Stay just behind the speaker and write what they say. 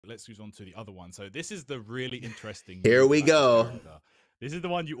let's move on to the other one. So this is the really interesting. Here we go. Character. This is the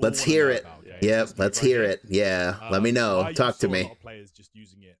one you. All Let's hear it. about, okay? Yep, let's hear it. Yeah, let me know. Talk to me. A lot of players just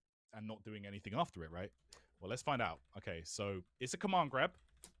using it and not doing anything after it, right? Well, let's find out. Okay, so it's a command grab.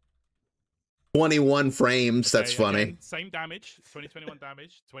 21 frames. That's funny. Again, same damage, 2021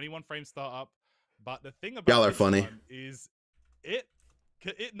 damage, 21 frame startup. But the thing about y'all are funny is it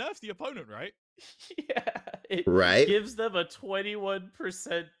nerfs the opponent, right? Yeah, it gives them a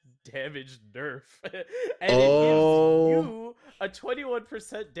 21% damage nerf, and it gives you a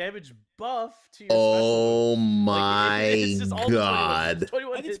 21% damage buff to your oh special. My it's just God.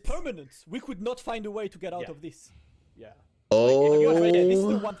 21 and it's permanent. We could not find a way to get out of this. Yeah. Oh this is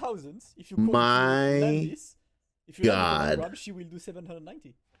the 1000. If you call my God. Grab, she will do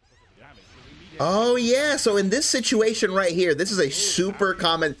 790. Oh yeah, so in this situation right here, this is a super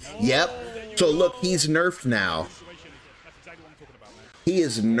common. Yep. So look, he's nerfed now. He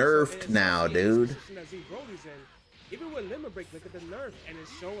is nerfed now, dude.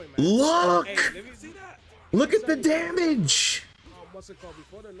 Look! Look at the damage! I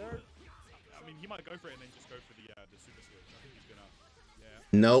mean, he might go for it and then just go for the super switch. I think he's gonna. Yeah.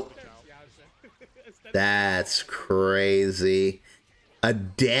 Nope. That's crazy. A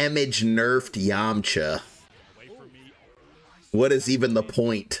damage nerfed Yamcha. What is even the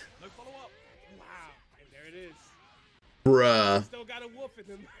point? Bruh.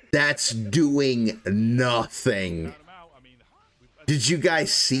 That's doing nothing. Did you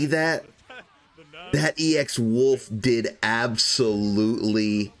guys see that? That EX Wolf did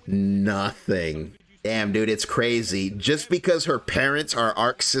absolutely nothing. Damn, dude, it's crazy. Just because her parents are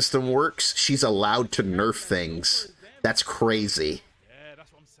Arc System Works, she's allowed to nerf things. That's crazy.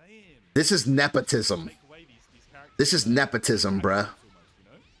 This is nepotism. This is nepotism, bruh.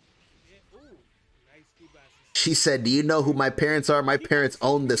 She said, do you know who my parents are? My parents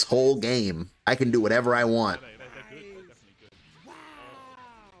own this whole game. I can do whatever I want.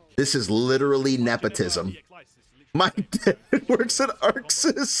 This is literally nepotism. My dad works at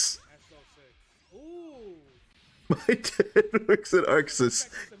Arxis. My dad works at Arxis.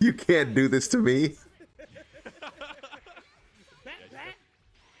 You can't do this to me.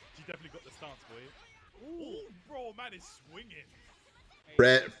 She definitely got the stance, boy. Oh, bro, man is swinging.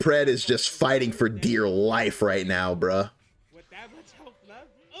 Pred is just fighting for dear life right now, bruh. With that much health left?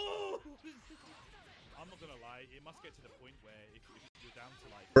 Oh! I'm not gonna lie, it must get to the point where if you're down to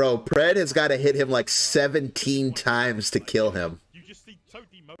like... Bro, Pred has got to hit him like 17 times to kill him. You just see so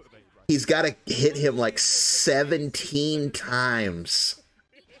demotivated, right? He's got to hit him like 17 times.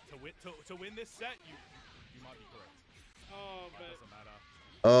 To win this set, you might be correct. Oh, but... Doesn't matter.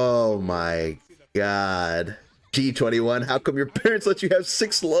 Oh my God. G21, how come your parents let you have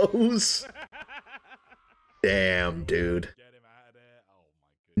 6 lows? Damn, dude. Get him out of there. Oh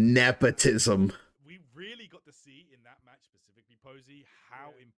my goodness. Nepotism. We really got to see in that match specifically, Posey,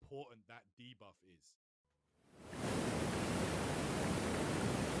 how important that debuff